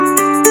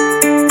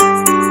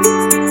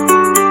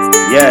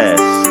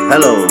Yes,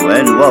 hello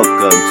and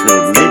welcome to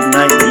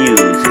Midnight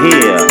Muse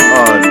here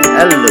on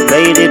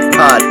Elevated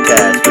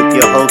Podcast with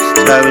your host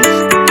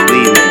Terrence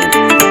Freeman.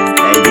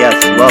 And yes,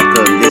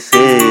 welcome. This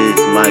is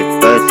my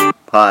first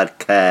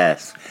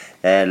podcast.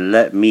 And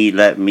let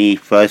me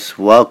first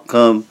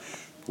welcome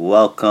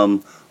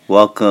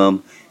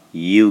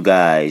you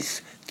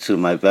guys to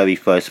my very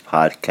first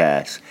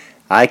podcast.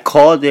 I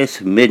call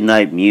this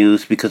Midnight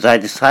Muse because I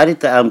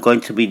decided that I'm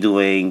going to be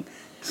doing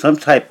some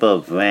type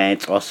of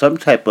rant or some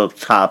type of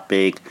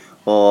topic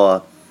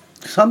or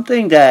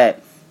something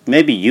that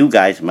maybe you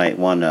guys might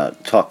want to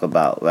talk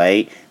about,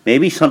 right?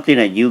 Maybe something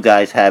that you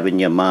guys have in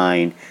your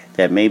mind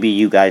that maybe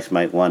you guys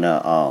might want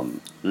to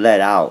let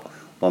out,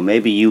 or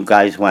maybe you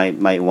guys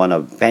might want to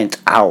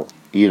vent out.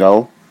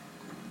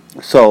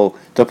 So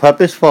the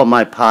purpose for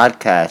my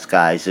podcast,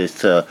 guys, is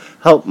to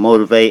help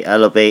motivate,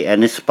 elevate,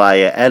 and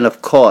inspire, and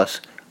of course,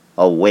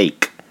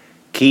 awake.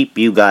 Keep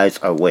you guys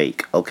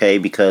awake, okay?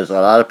 Because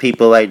a lot of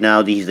people right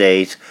now these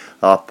days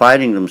are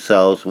finding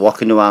themselves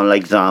walking around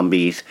like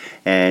zombies,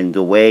 and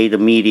the way the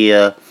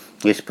media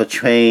is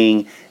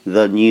portraying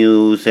the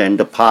news and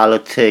the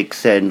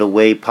politics and the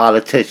way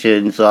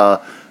politicians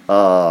are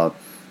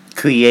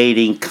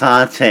creating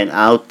content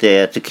out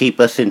there to keep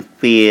us in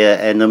fear,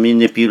 and the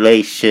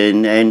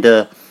manipulation and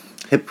the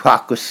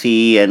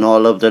hypocrisy and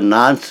all of the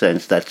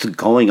nonsense that's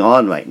going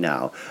on right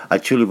now. I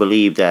truly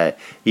believe that,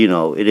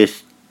 it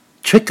is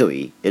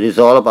trickery. It is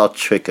all about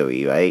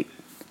trickery, right?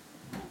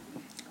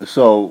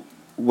 So,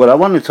 what I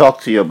want to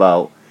talk to you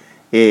about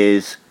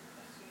is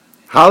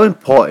how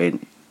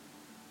important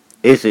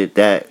is it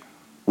that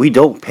we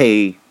don't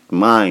pay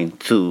mind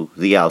to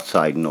the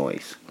outside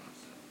noise?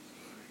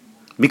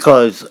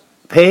 Because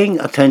paying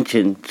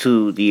attention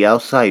to the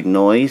outside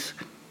noise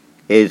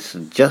is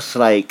just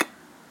like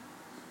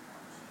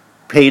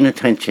paying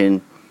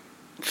attention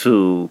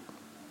to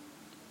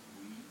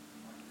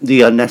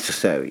the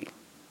unnecessary.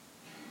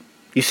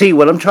 You see,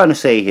 what I'm trying to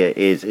say here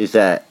is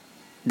that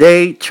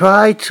they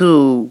try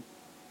to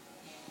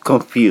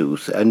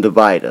confuse and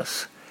divide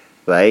us,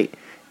 right?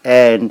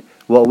 And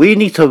what we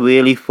need to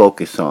really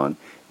focus on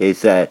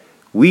is that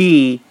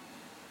we,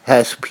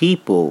 as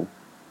people,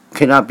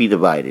 cannot be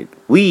divided.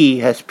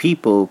 We, as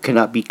people,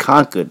 cannot be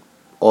conquered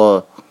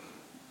or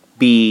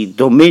be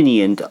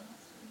dominioned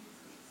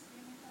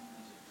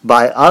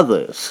by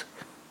others,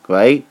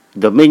 right?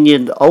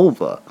 Dominioned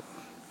over,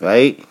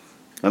 right?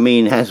 I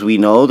mean, as we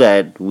know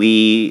that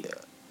we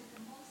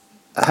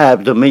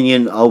have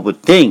dominion over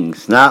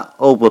things, not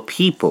over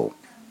people.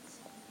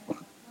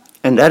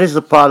 And that is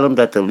the problem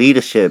that the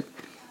leadership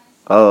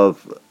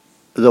of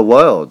the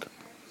world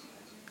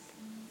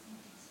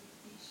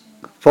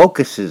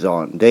focuses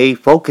on. They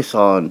focus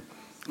on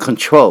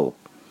control,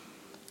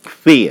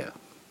 fear,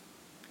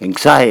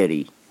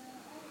 anxiety,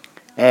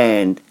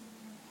 and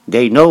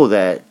they know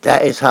that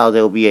that is how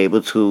they'll be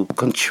able to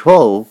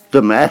control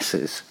the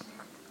masses.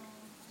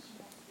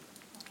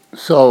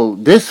 So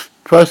this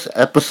first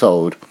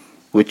episode,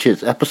 which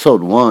is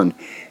episode 1,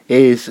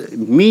 is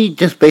me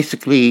just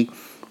basically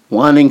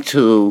wanting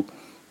to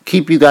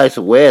keep you guys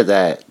aware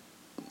that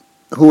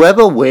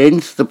whoever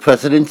wins the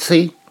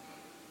presidency,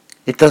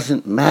 it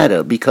doesn't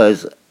matter,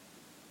 because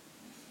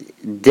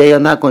they are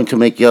not going to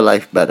make your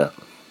life better.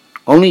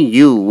 Only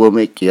you will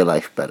make your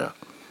life better.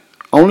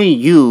 Only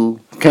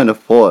you can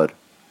afford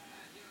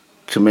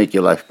to make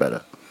your life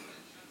better.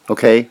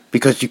 Okay?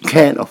 Because you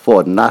can't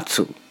afford not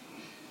to.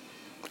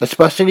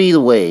 Especially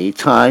the way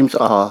times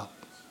are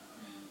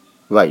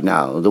right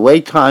now. The way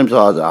times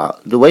are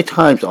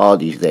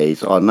these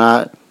days are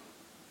not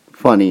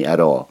funny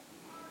at all.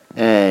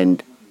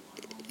 And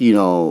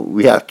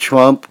we have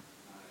Trump,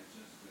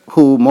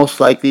 who most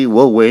likely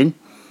will win.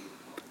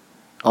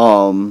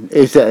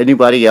 Is there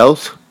anybody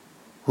else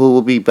who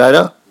will be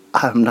better?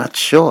 I'm not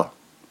sure.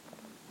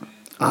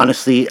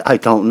 Honestly, I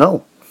don't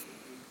know.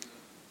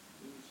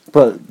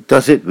 But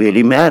does it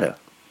really matter?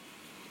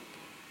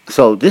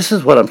 So this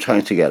is what I'm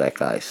trying to get at,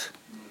 guys.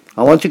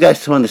 I want you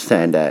guys to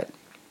understand that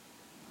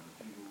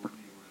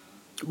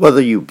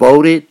whether you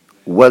voted,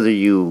 whether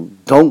you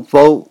don't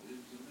vote,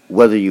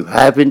 whether you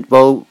haven't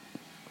voted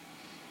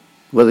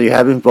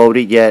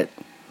yet,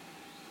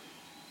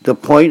 the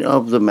point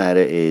of the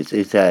matter is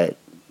that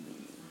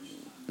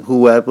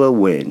whoever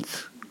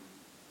wins,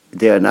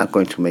 they are not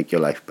going to make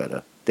your life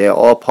better. They are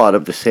all part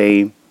of the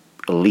same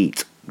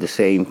elite, the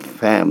same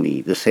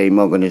family, the same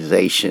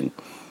organization.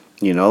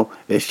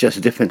 It's just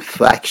different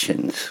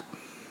fractions.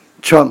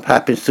 Trump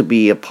happens to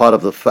be a part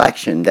of the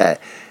fraction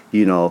that,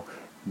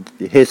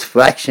 his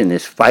fraction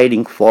is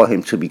fighting for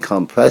him to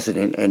become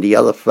president, and the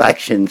other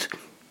fractions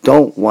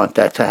don't want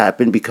that to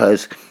happen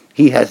because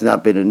he has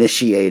not been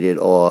initiated,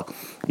 or,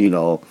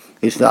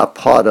 is not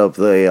part of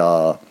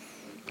the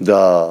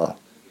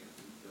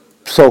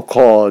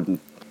so-called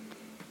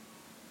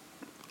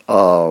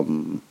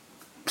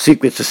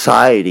secret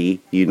society.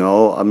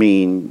 I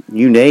mean,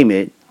 you name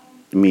it.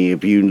 I mean,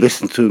 if you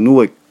listen to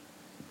Newark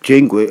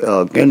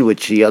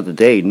Gingrich the other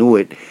day,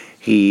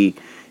 he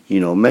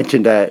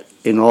mentioned that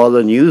in all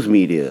the news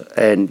media.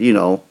 And,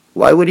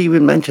 Why would he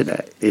even mention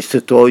that? It's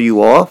to throw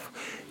you off.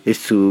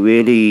 It's to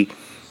really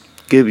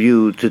give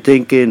you to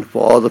thinking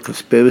for all the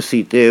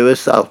conspiracy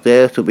theorists out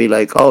there to be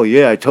like, oh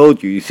yeah, I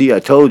told you. You see, I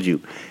told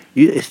you.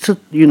 It's to,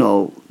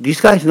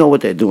 these guys know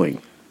what they're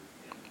doing.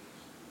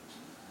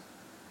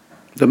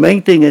 The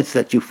main thing is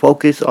that you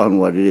focus on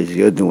what it is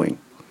you're doing.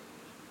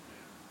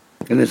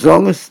 And as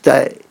long as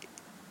that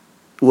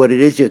what it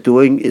is you're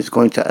doing is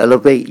going to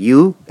elevate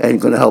you and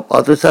going to help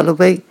others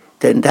elevate,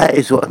 then that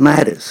is what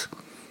matters.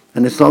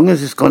 And as long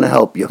as it's going to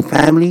help your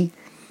family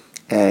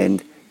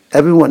and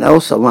everyone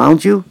else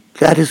around you,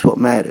 that is what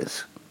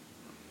matters.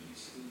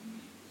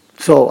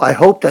 So I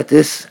hope that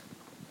this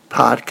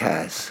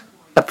podcast,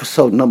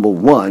 episode number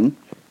 1,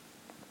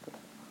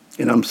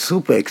 and I'm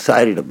super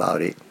excited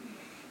about it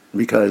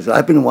because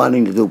I've been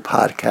wanting to do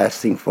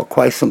podcasting for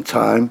quite some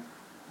time.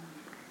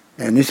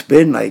 And it's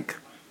been like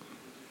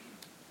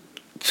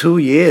 2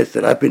 years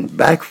that I've been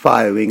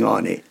backfiring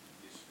on it.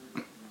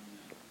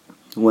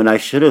 When I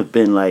should have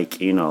been like,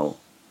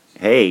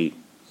 hey,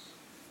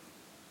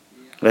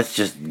 let's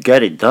just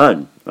get it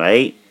done,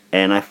 right?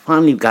 And I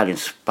finally got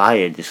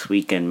inspired this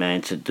weekend,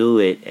 man, to do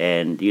it.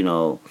 And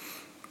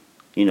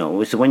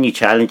it's when you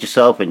challenge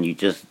yourself and you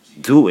just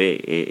do it,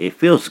 it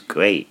feels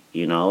great,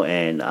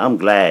 And I'm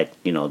glad,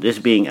 this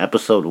being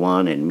episode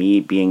 1 and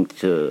me being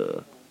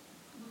to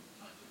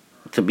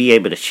be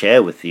able to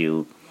share with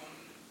you,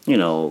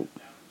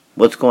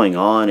 what's going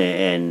on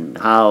and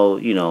how,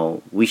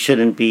 we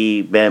shouldn't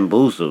be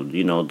bamboozled.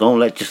 Don't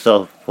let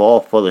yourself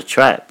fall for the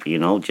trap,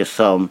 just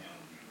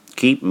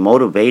keep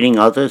motivating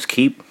others,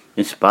 keep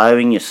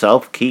inspiring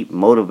yourself, keep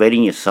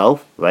motivating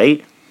yourself,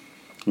 right?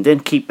 And then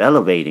keep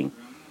elevating,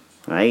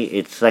 right?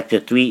 It's like the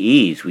 3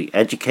 E's. We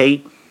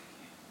educate,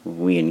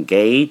 we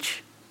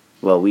engage.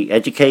 Well, we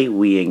educate,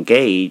 we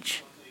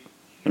engage,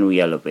 and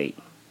we elevate.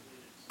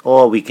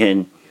 Or we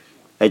can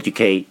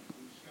educate,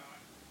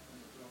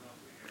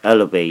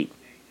 elevate,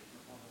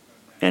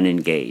 and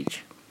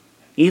engage.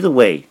 Either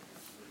way,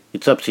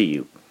 it's up to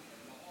you.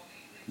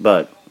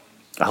 But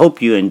I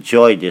hope you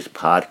enjoyed this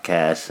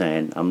podcast,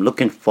 and I'm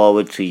looking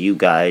forward to you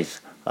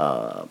guys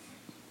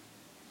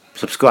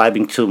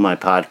subscribing to my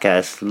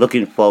podcast.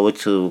 Looking forward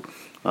to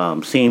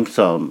seeing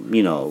some,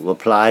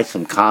 replies,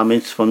 some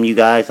comments from you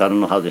guys. I don't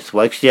know how this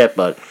works yet,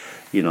 but,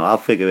 I'll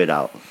figure it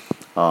out.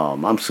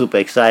 I'm super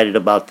excited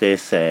about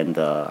this, and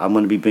I'm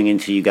going to be bringing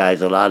to you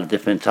guys a lot of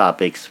different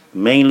topics,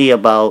 mainly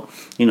about,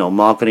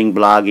 marketing,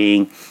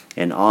 blogging,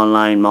 and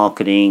online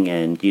marketing,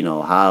 and,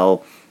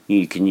 how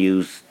you can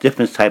use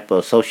different type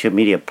of social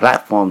media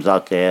platforms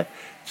out there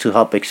to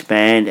help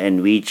expand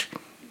and reach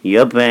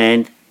your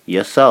brand,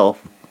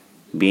 yourself,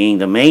 being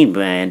the main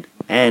brand,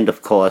 and,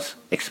 of course,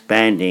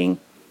 expanding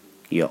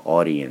your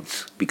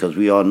audience. Because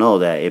we all know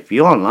that if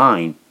you're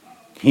online,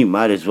 you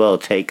might as well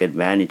take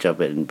advantage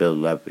of it and build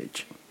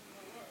leverage,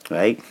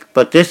 right?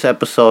 But this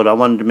episode, I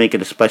wanted to make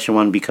it a special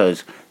one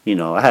because,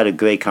 I had a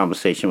great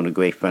conversation with a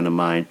great friend of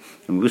mine,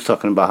 and we was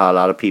talking about how a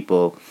lot of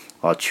people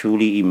are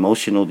truly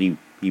emotionally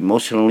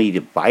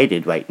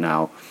divided right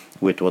now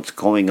with what's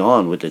going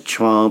on with the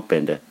Trump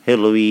and the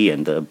Hillary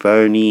and the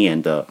Bernie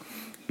and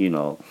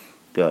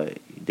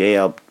they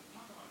are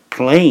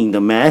playing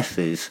the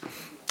masses,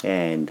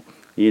 and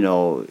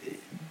the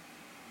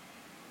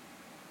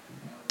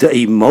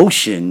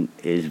emotion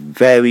is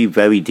very,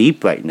 very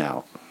deep right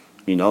now,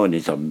 and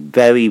it's a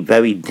very,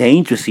 very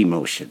dangerous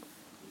emotion,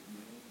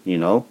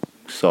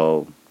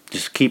 So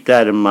just keep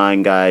that in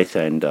mind, guys,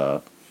 and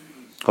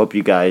hope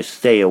you guys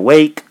stay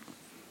awake,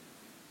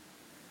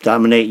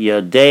 dominate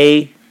your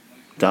day,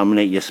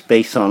 dominate your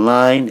space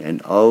online,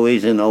 and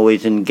always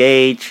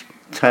engage.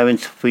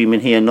 Terrence Freeman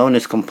here, known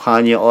as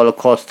Compania, all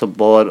across the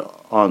board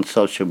on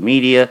social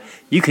media.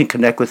 You can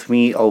connect with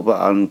me over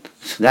on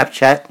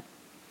Snapchat,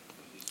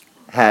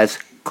 has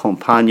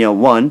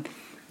Compania1.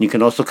 You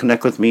can also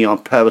connect with me on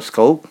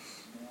Periscope,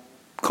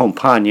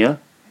 Compania,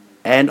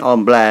 and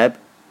on Blab,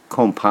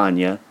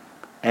 Compania,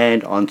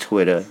 and on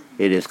Twitter,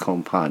 it is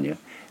Compania.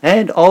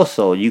 And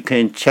also, you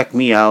can check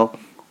me out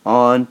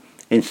on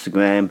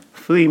Instagram,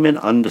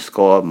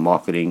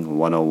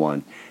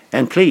 Freeman_Marketing101.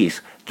 And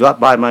please, drop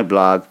by my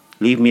blog,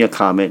 leave me a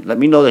comment, let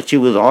me know that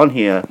you was on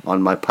here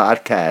on my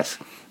podcast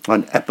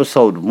on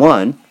episode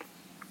 1,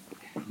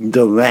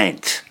 The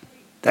Rant.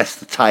 That's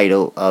the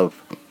title of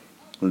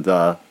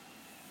the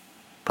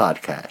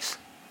podcast,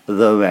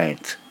 The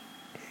Rant.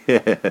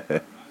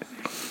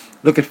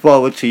 Looking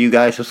forward to you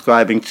guys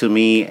subscribing to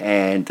me,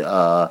 and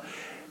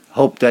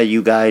hope that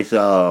you guys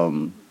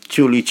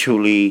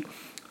truly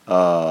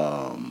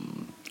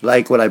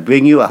like what I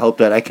bring you. I hope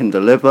that I can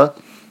deliver,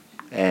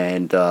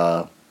 and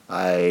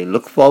I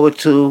look forward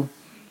to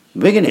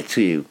bringing it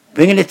to you,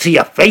 bringing it to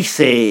your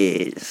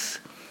faces.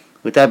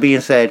 With that being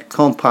said,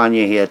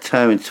 Compania here,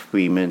 Terrence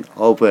Freeman,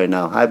 over and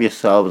out. Have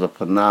yourselves a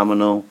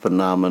phenomenal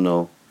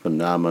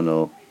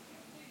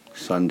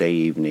Sunday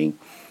evening.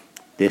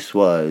 This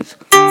was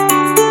the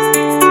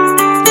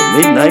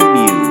Midnight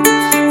Muse,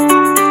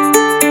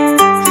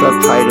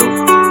 subtitle,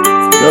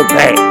 The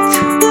Rant.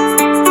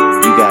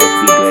 You guys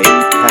be great.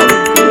 Have a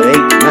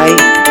great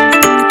night.